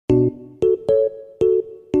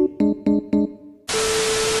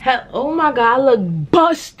Oh my god, I look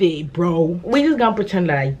busted, bro. We just gonna pretend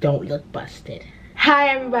that I don't look busted. Hi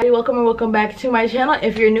everybody, welcome and welcome back to my channel.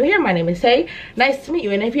 If you're new here, my name is Tay. Nice to meet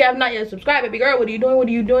you. And if you have not yet subscribed, baby girl, what are you doing? What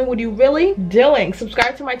are you doing? What are you really doing?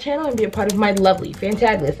 Subscribe to my channel and be a part of my lovely,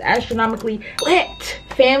 fantabulous, astronomically lit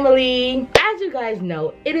family. As you guys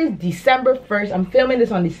know, it is December 1st. I'm filming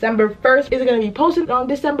this on December 1st. Is it gonna be posted on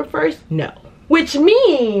December 1st? No. Which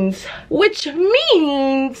means, what does that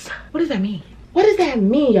mean? What does that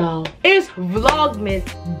mean, y'all? It's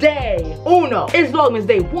Vlogmas Day Uno. It's Vlogmas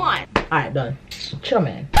Day 1. Alright, done. Chill,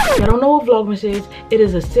 man. If you don't know what Vlogmas is, it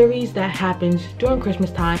is a series that happens during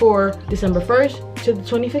Christmas time for December 1st to the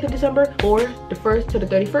 25th of December, or the 1st to the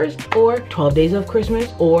 31st, or 12 days of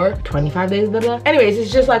Christmas, or 25 days, blah, blah. Anyways,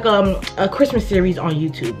 it's just like a Christmas series on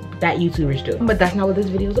YouTube that YouTubers do. But that's not what this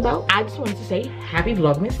video is about. I just wanted to say happy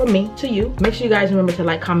Vlogmas from me to you. Make sure you guys remember to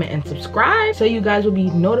like, comment, and subscribe so you guys will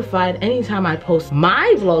be notified anytime I post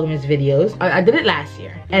my Vlogmas videos. I did it last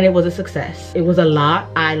year and it was a success. It was a lot.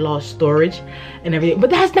 I lost storage and everything,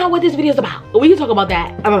 but that's not what this video is about. We can talk about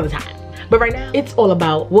that another time. But right now, it's all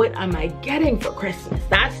about what am I getting for Christmas?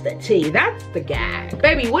 That's the tea, that's the gag.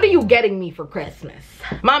 Baby, what are you getting me for Christmas?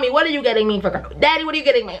 Mommy, what are you getting me for Christmas? Daddy, what are you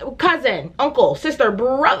getting me? Cousin, uncle, sister,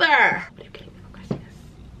 brother. What are you getting me for Christmas?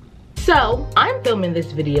 So, I'm filming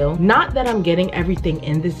this video, not that I'm getting everything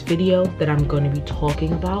in this video that I'm going to be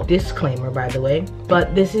talking about. Disclaimer, by the way.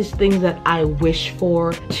 But this is things that I wish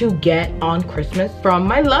for to get on Christmas from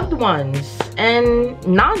my loved ones and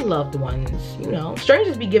non-loved ones. You know,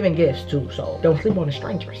 strangers be giving gifts too, so don't sleep on the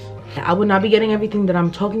strangers. I would not be getting everything that I'm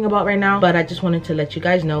talking about right now, but I just wanted to let you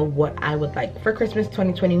guys know what I would like for Christmas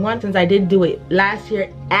 2021, since I did do it last year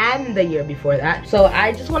and the year before that. So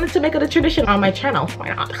I just wanted to make it a tradition on my channel.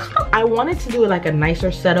 Why not? I wanted to do like a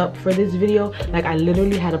nicer setup for this video. Like, I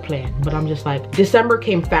literally had a plan, but I'm just like, December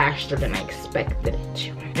came faster than I expected it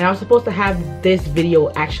to. And I was supposed to have this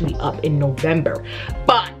video actually up in November,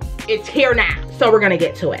 but it's here now, so we're gonna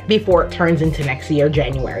get to it before it turns into next year,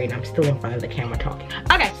 January, and I'm still in front of the camera talking.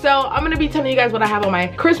 Okay, so I'm gonna be telling you guys what I have on my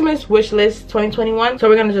Christmas wish list 2021. So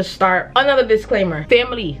we're gonna just start. Another disclaimer: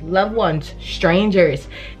 family, loved ones, strangers,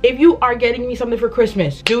 if you are getting me something for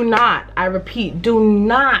Christmas, do not, I repeat, do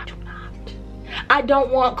not. I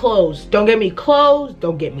don't want clothes. Don't get me clothes,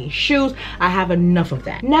 don't get me shoes. I have enough of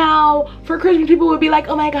that. Now, for Christmas, people would be like,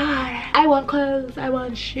 oh my god, I want clothes, I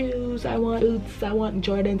want shoes, I want boots, I want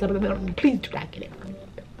Jordans, blah, blah, blah. Please do not get it.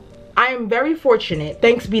 I am very fortunate,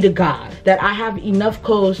 thanks be to God, that I have enough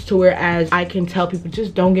clothes to whereas I can tell people,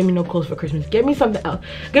 just don't give me no clothes for Christmas. Give me something else.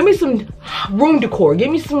 Give me some room decor. Give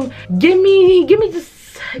me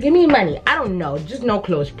money. I don't know. Just no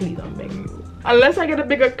clothes, please. I'm begging you. Unless I get a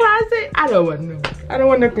bigger closet, I don't want no. I don't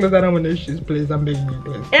want no clothes. I don't want no shoes, please. I'm begging you,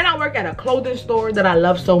 please. And I work at a clothing store that I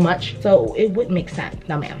love so much, so it would make sense.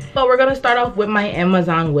 No, ma'am. So we're gonna start off with my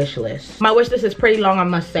Amazon wish list. My wish list is pretty long, I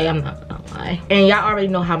must say. I'm not gonna lie. And y'all already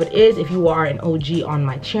know how it is. If you are an OG on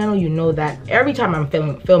my channel, you know that every time I'm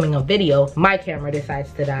filming a video, my camera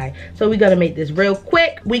decides to die. So we're gonna make this real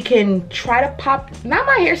quick. We can try to pop. Not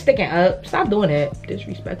my hair sticking up. Stop doing it.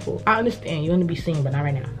 Disrespectful. I understand you want to be seen, but not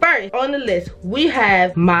right now. First on the list, we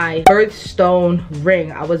have my birthstone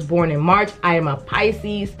ring. I was born in March. I am a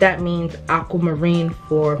Pisces. That means aquamarine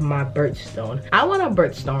for my birthstone. I want a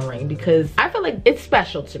birthstone ring because I feel like it's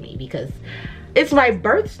special to me because it's my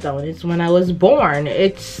birthstone. It's when I was born.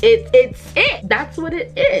 It's it. That's what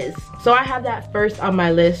it is. So I have that first on my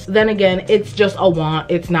list. Then again, it's just a want.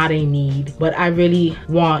 It's not a need, but I really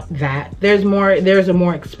want that. There's a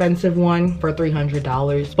more expensive one for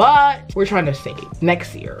 $300, but we're trying to save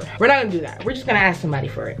next year. We're not gonna do that. We're just gonna ask somebody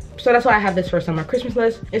for it. So that's why I have this first on my Christmas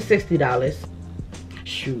list. It's $60.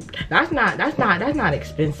 Shoot, that's not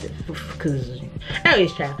expensive, because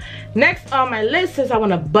anyways, child. Next on my list is I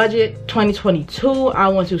want to budget 2022. I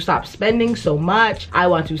want to stop spending so much. I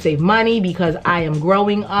want to save money because I am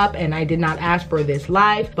growing up and I did not ask for this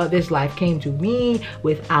life, but this life came to me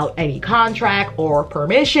without any contract or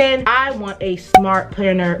permission. I want a smart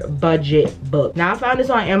planner budget book. Now I found this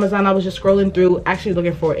on Amazon. I was just scrolling through, actually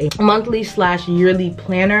looking for a monthly/yearly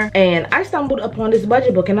planner, and I stumbled upon this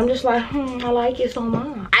budget book and I'm just like, I like it so much.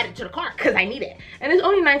 Add it to the cart because I need it. And it's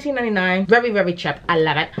only $19.99. Very, very cheap. I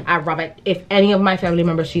love it. I love it. If any of my family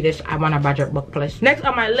members see this, I want a budget book, please. Next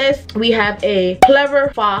on my list, we have a Clever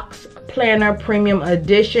Fox planner premium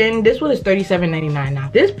edition. This one is $37.99 now.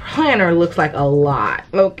 This planner looks like a lot.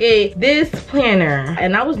 Okay, this planner,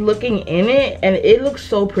 and I was looking in it and it looks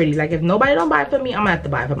so pretty. Like, if nobody don't buy it for me, I'm gonna have to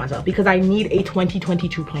buy it for myself because I need a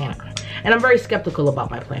 2022 planner. And I'm very skeptical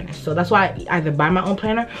about my planners. So that's why I either buy my own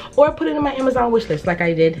planner or put it in my Amazon wish list like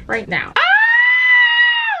I did right now.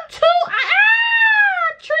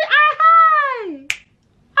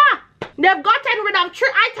 They've gotten rid of 3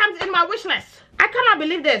 items in my wish list. I cannot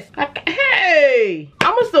believe this. Hey,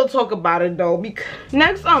 I'm gonna still talk about it though, because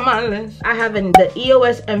next on my list I have the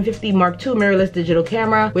EOS M50 Mark II mirrorless digital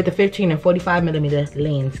camera with a 15 and 45mm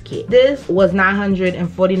lens kit. This was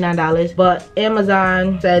 $949, but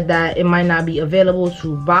Amazon said that it might not be available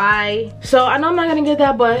to buy. So I know I'm not gonna get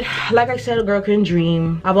that, but like I said, a girl can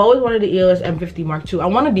dream. I've always wanted the EOS M50 Mark II. I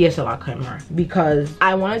want a DSLR camera because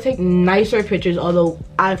I want to take nicer pictures, although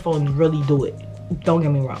iPhones really do it. Don't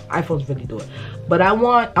get me wrong, iPhones really do it, but I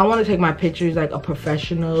want to take my pictures like a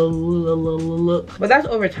professional look. But that's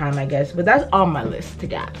over time, I guess. But that's on my list to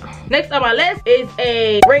get. Next on my list is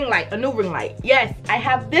a ring light, a new ring light. Yes, I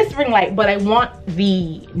have this ring light, but I want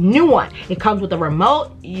the new one. It comes with a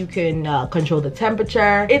remote. You can control the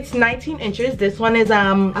temperature. It's 19 inches. This one is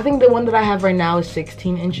I think the one that I have right now is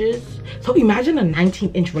 16 inches. So imagine a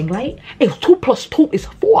 19-inch ring light. If 2 plus 2 is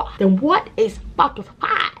 4, then what is fucking 5?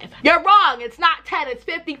 You're wrong. It's not 10. It's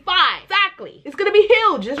 55. Exactly. It's gonna be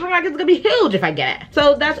huge. This ring light is gonna be huge if I get it.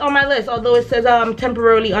 So that's on my list. Although it says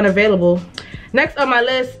temporarily unavailable. Next on my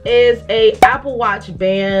list is a Apple Watch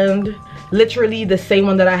band. Literally the same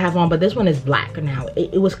one that I have on, but this one is black now.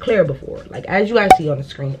 It was clear before. Like, as you guys see on the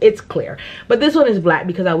screen, it's clear. But this one is black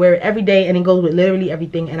because I wear it every day and it goes with literally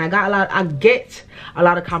everything. And I get a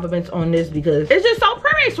lot of compliments on this because it's just so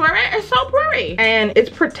pretty, swear it. It's so pretty. And it's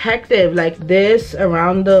protective like this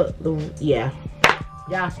around the yeah.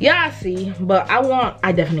 Yeah, I see, but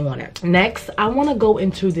I definitely want it. Next, I want to go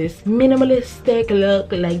into this minimalistic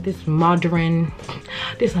look, like this modern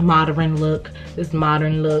look.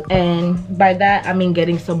 And by that, I mean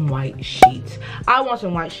getting some white sheets. I want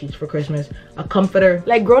some white sheets for Christmas, a comforter.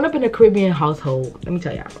 Like, growing up in a Caribbean household, let me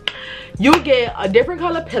tell y'all, you get a different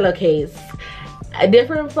color pillowcase,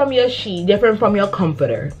 different from your sheet, different from your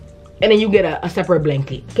comforter. And then you get a separate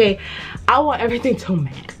blanket, okay? I want everything to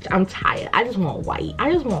match. I'm tired. I just want white.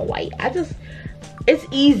 It's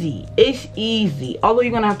easy. It's easy. Although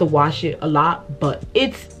you're gonna have to wash it a lot, but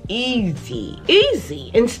it's easy. Easy.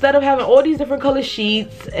 Instead of having all these different color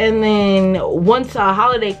sheets, and then once a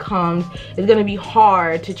holiday comes, it's gonna be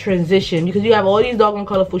hard to transition because you have all these doggone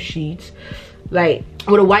colorful sheets. Like,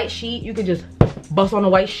 with a white sheet, you could just bust on a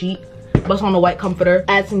white sheet, bust on a white comforter,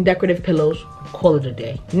 add some decorative pillows, call it a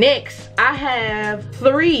day. Next, I have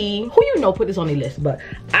 3, who you know put this on the list, but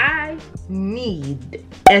I need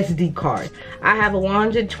SD card. I have a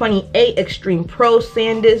 128 Extreme Pro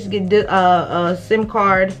SanDisk SIM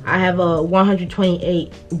card. I have a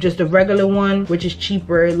 128, just a regular one, which is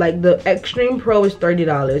cheaper. Like, the Extreme Pro is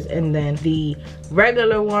 $30, and then the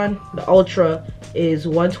regular one, the Ultra, is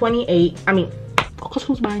 128. I mean, because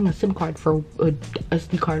who's buying a SIM card for a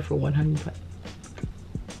SD card for 120?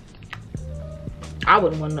 I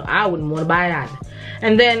wouldn't want to buy it either.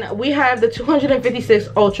 And then we have the 256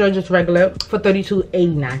 Ultra, just regular, for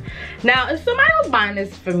 $32.89. Now, if somebody was buying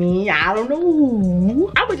this for me, I don't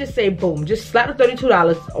know, I would just say boom, just slap the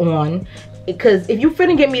 $32 on, because if you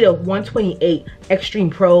finna get me the 128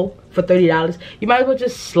 Extreme Pro for $30, you might as well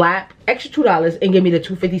just slap extra $2 and give me the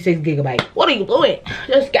 256 gigabyte. What are you doing?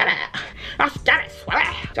 Just get it. Just get it, swear.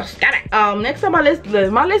 Just get it. Next on my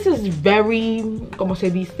list is very, como se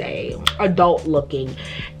dice, adult looking.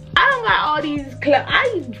 I don't got all these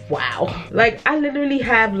wow. Like, I literally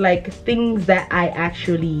have like things that I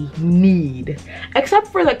actually need, except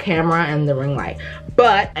for the camera and the ring light,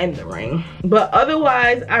 and the ring. But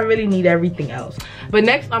otherwise, I really need everything else. But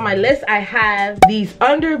next on my list, I have these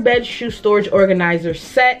under bed shoe storage organizer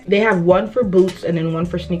set. They have one for boots and then one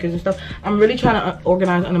for sneakers and stuff. I'm really trying to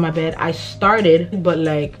organize under my bed. I started, but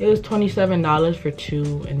like, it was $27 for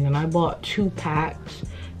 2, and then I bought 2 packs.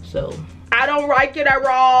 So I don't like it at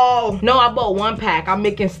all. No, I bought 1 pack. I'm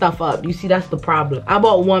making stuff up. You see, that's the problem. I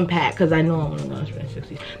bought 1 pack because I know I'm gonna spend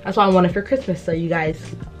 $60. That's why I want it for Christmas, so you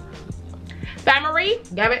guys, family,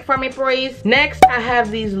 grab it for me, please. Next, I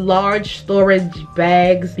have these large storage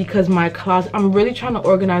bags because my closet, I'm really trying to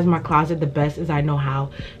organize my closet the best as I know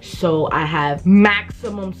how, so I have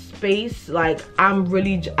maximum space. Like, I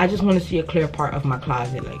just want to see a clear part of my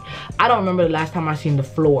closet. Like, I don't remember the last time I seen the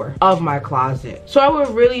floor of my closet, so I would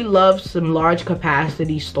really love some large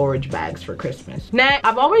capacity storage bags for Christmas. Next,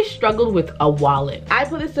 I've always struggled with a wallet. I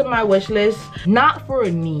put this in my wish list, not for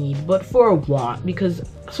a need, but for a want, because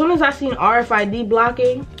as soon as I seen RFID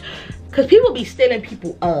blocking, because people be stealing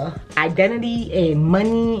people identity and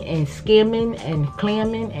money and scamming and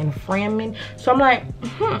clamming and framming. So I'm like,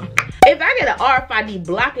 if I get an RFID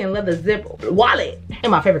blocking leather zip wallet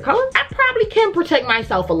in my favorite color, I probably can protect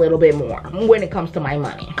myself a little bit more when it comes to my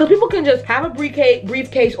money. Because people can just have a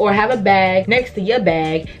briefcase or have a bag next to your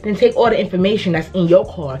bag, then take all the information that's in your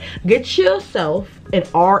car. Get yourself an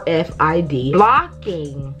RFID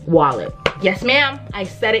blocking wallet. Yes, ma'am. I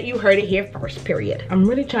said it. You heard it here first, period. I'm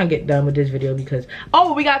really trying to get done with this video because,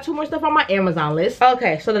 oh, we got 2 more stuff on my Amazon list.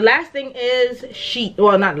 Okay, so the last thing is sheet.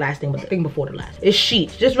 Well, not the last thing, but the thing before the last. Is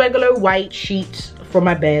sheets. Just regular white sheets for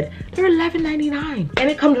my bed. They're $11.99. And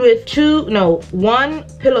it comes with 1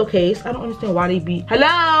 pillowcase. I don't understand why they be. Hello,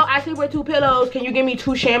 I say wear 2 pillows. Can you give me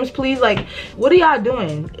 2 shams, please? Like, what are y'all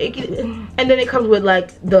doing? And then it comes with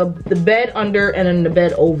like the bed under and then the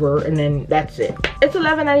bed over, and then that's it. It's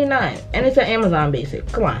 $11.99 and it's an Amazon basic.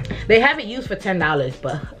 Come on. They have it used for $10,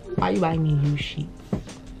 but why you buying me used sheets?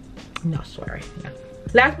 No, sorry. No.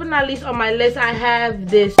 Last but not least on my list, I have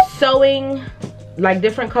this sewing, like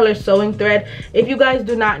different color sewing thread. If you guys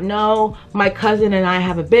do not know, my cousin and I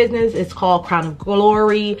have a business. It's called Crown of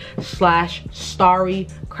Glory / Starry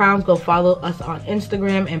Crowns. Go follow us on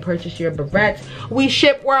Instagram and purchase your barrettes. We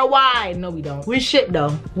ship worldwide. No, we don't. We ship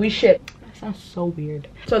though. We ship. Sounds so weird.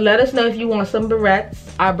 So let us know if you want some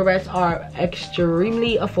barrettes. Our barrettes are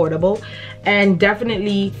extremely affordable and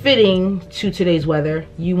definitely fitting to today's weather.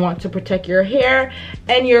 You want to protect your hair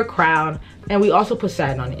and your crown, and we also put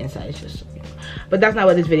satin on the inside. It's just, but that's not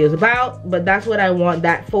what this video is about. But that's what I want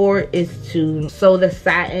that for, is to sew the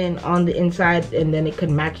satin on the inside, and then it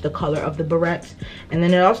can match the color of the barrettes. And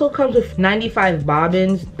then it also comes with 95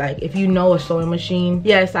 bobbins. Like, if you know a sewing machine,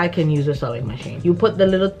 yes, I can use a sewing machine. You put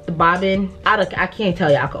the bobbin. I can't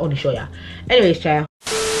tell you. I can only show y'all. Anyways, child.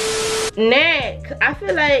 Next, I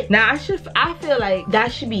feel like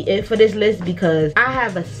that should be it for this list, because I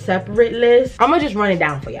have a separate list. I'm gonna just run it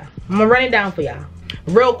down for y'all.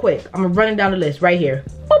 Real quick. I'm gonna run it down the list right here.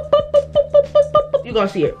 You're gonna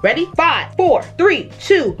see it. Ready? 5, 4, 3,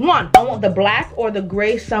 2, 1. I want the black or the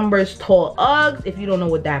gray Sunburst tall Uggs. If you don't know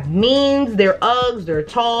what that means, they're Uggs, they're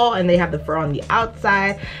tall, and they have the fur on the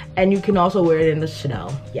outside, and you can also wear it in the snow.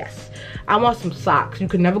 Yes. I want some socks. You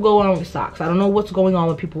can never go wrong with socks. I don't know what's going on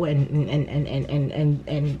with people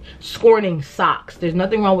and scorning socks. There's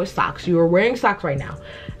nothing wrong with socks. You are wearing socks right now.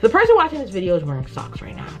 The person watching this video is wearing socks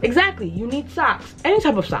right now. Exactly. You need socks. Any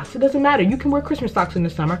type of socks. It doesn't matter. You can wear Christmas socks in the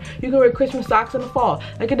summer. You can wear Christmas socks in the fall.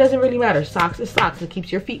 Like, it doesn't really matter. Socks is socks. It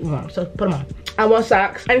keeps your feet warm. So put them on. I want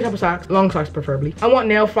socks. Any type of socks. Long socks preferably. I want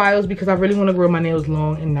nail files because I really want to grow my nails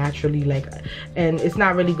long and naturally. And it's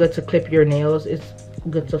not really good to clip your nails. It's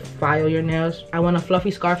good to file your nails. I want a fluffy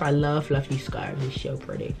scarf. I love fluffy scarves. It's so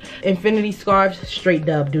pretty. Infinity scarves, straight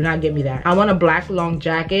dub. Do not get me that. I want a black long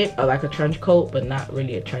jacket, or like a trench coat, but not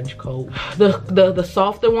really a trench coat. The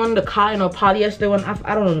softer one, the cotton or polyester one.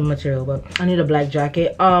 I don't know the material, but I need a black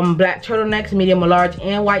jacket. Black turtlenecks, medium or large,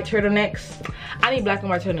 and white turtlenecks. I need black and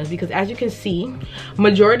white turtlenecks because, as you can see,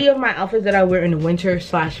 majority of my outfits that I wear in the winter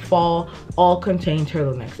 / fall all contain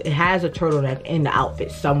turtlenecks. It has a turtleneck in the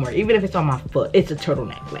outfit somewhere, even if it's on my foot. It's a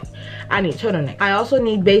turtleneck. Like, I need turtleneck. I also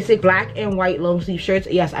need basic black and white long sleeve shirts.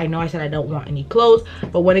 Yes, I know I said I don't want any clothes,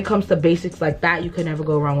 but when it comes to basics like that, you can never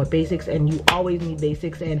go wrong with basics, and you always need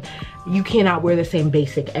basics, and you cannot wear the same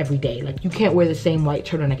basic every day. Like, you can't wear the same white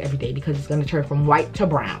turtleneck every day because it's going to turn from white to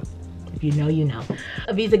brown. If you know, you know.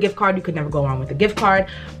 A Visa gift card, you could never go wrong with a gift card.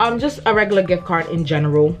 Just a regular gift card in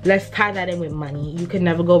general. Let's tie that in with money. You can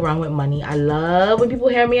never go wrong with money. I love when people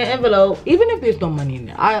hand me an envelope, even if there's no money in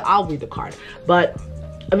there. I'll read the card. But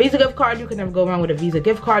a Visa gift card, you can never go wrong with a Visa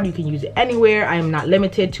gift card. You can use it anywhere. I am not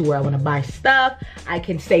limited to where I want to buy stuff. I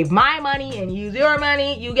can save my money and use your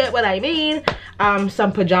money. You get what I mean.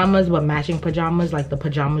 Some pajamas, but matching pajamas, like the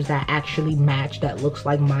pajamas that actually match, that looks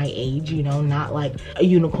like my age, you know, not like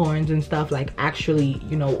unicorns and stuff, like actually,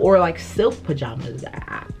 you know, or like silk pajamas.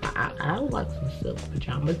 I would like some silk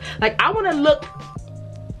pajamas. Like, I want to look,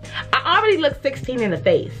 I already look 16 in the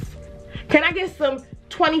face. Can I get some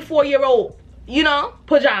 24-year-old, you know,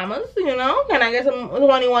 pajamas, you know? Can I get some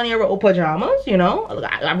 21-year-old pajamas, you know?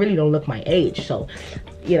 I really don't look my age, so,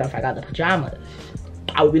 you know, if I got the pajamas,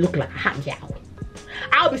 I would be looking like a hot gal.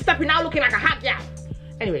 I would be stepping out looking like a hot gal.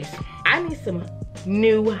 Anyways, I need some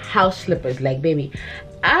new house slippers. Like, baby,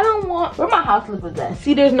 I don't want, where my house slippers at?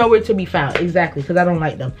 See, there's nowhere to be found. Exactly, because I don't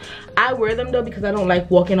like them. I wear them though because I don't like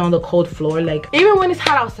walking on the cold floor. Like, even when it's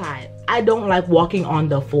hot outside, I don't like walking on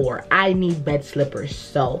the floor. I need bed slippers.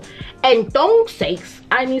 So, and don't sakes,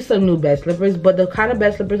 I need some new bed slippers. But the kind of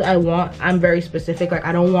bed slippers I want, I'm very specific. Like,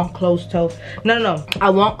 I don't want closed toe. No. I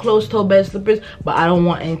want closed toe bed slippers, but I don't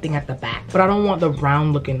want anything at the back. But I don't want the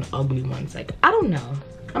round looking ugly ones. Like, I don't know.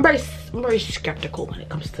 I'm very skeptical when it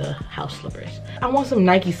comes to house slippers. I want some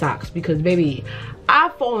Nike socks because, baby,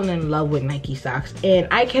 I've fallen in love with Nike socks, and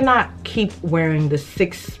I cannot keep wearing the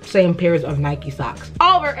 6 same pairs of Nike socks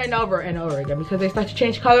over and over and over again because they start to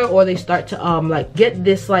change color, or they start to like get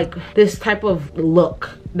this type of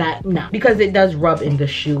look that, no, because it does rub in the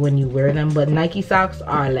shoe when you wear them. But Nike socks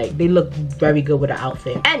are like, they look very good with the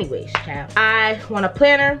outfit. Anyways, child, I want a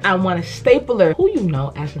planner, I want a stapler. Who you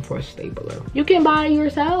know asking for a stapler? You can buy it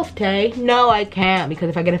yourself, Tay. No, I can't, because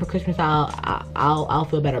if I get it for Christmas, I'll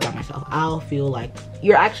feel better about myself. I'll feel like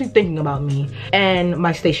you're actually thinking about me and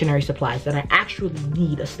my stationery supplies, that I actually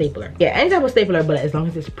need a stapler. Yeah, any type of stapler, but as long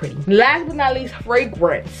as it's pretty. Last but not least,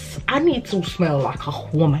 fragrance. I need to smell like a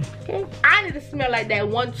woman, okay? I need to smell like that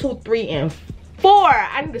 1, 2, 3, and 4.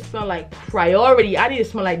 I need to smell like priority. I need to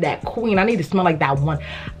smell like that queen. I need to smell like that one.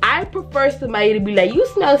 I prefer somebody to be like, you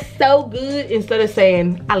smell so good, instead of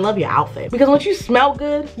saying, I love your outfit. Because once you smell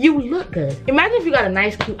good, you look good. Imagine if you got a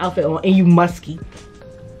nice, cute outfit on and you musky.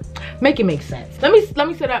 Make it make sense. Let me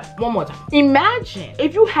say that one more time. Imagine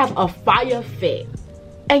if you have a fire fit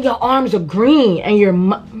and your arms are green and your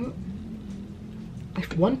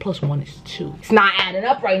if 1 + 1 is 2. It's not adding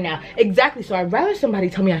up right now. Exactly. So I'd rather somebody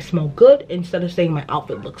tell me I smell good instead of saying my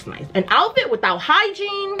outfit looks nice. An outfit without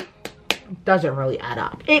hygiene doesn't really add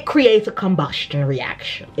up. It creates a combustion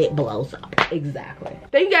reaction. It blows up. Exactly.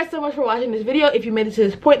 Thank you guys so much for watching this video. If you made it to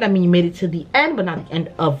this point, that means you made it to the end, but not the end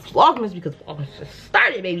of Vlogmas, because Vlogmas just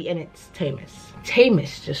started, baby, and it's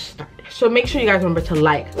Tamus just started. So make sure you guys remember to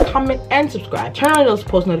like, comment, and subscribe. Turn on those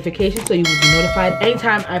post notifications so you will be notified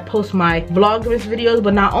anytime I post my Vlogmas videos,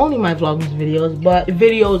 but not only my Vlogmas videos, but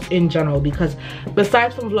videos in general, because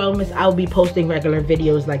besides from Vlogmas, I'll be posting regular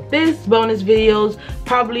videos like this, bonus videos,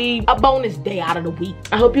 probably a bonus day out of the week.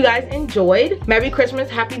 I hope you guys enjoyed. Merry Christmas,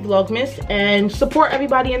 happy Vlogmas, and support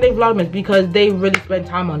everybody in their Vlogmas because they really spend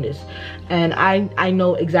time on this. And I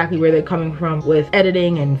know exactly where they're coming from with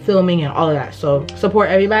editing and filming and all of that. So support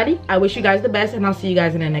everybody. I wish you guys the best, and I'll see you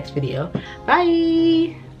guys in the next video.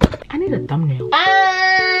 Bye. I need a thumbnail.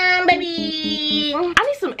 Baby. I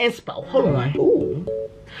need some inspo. Hold on. Ooh.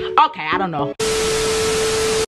 Okay, I don't know.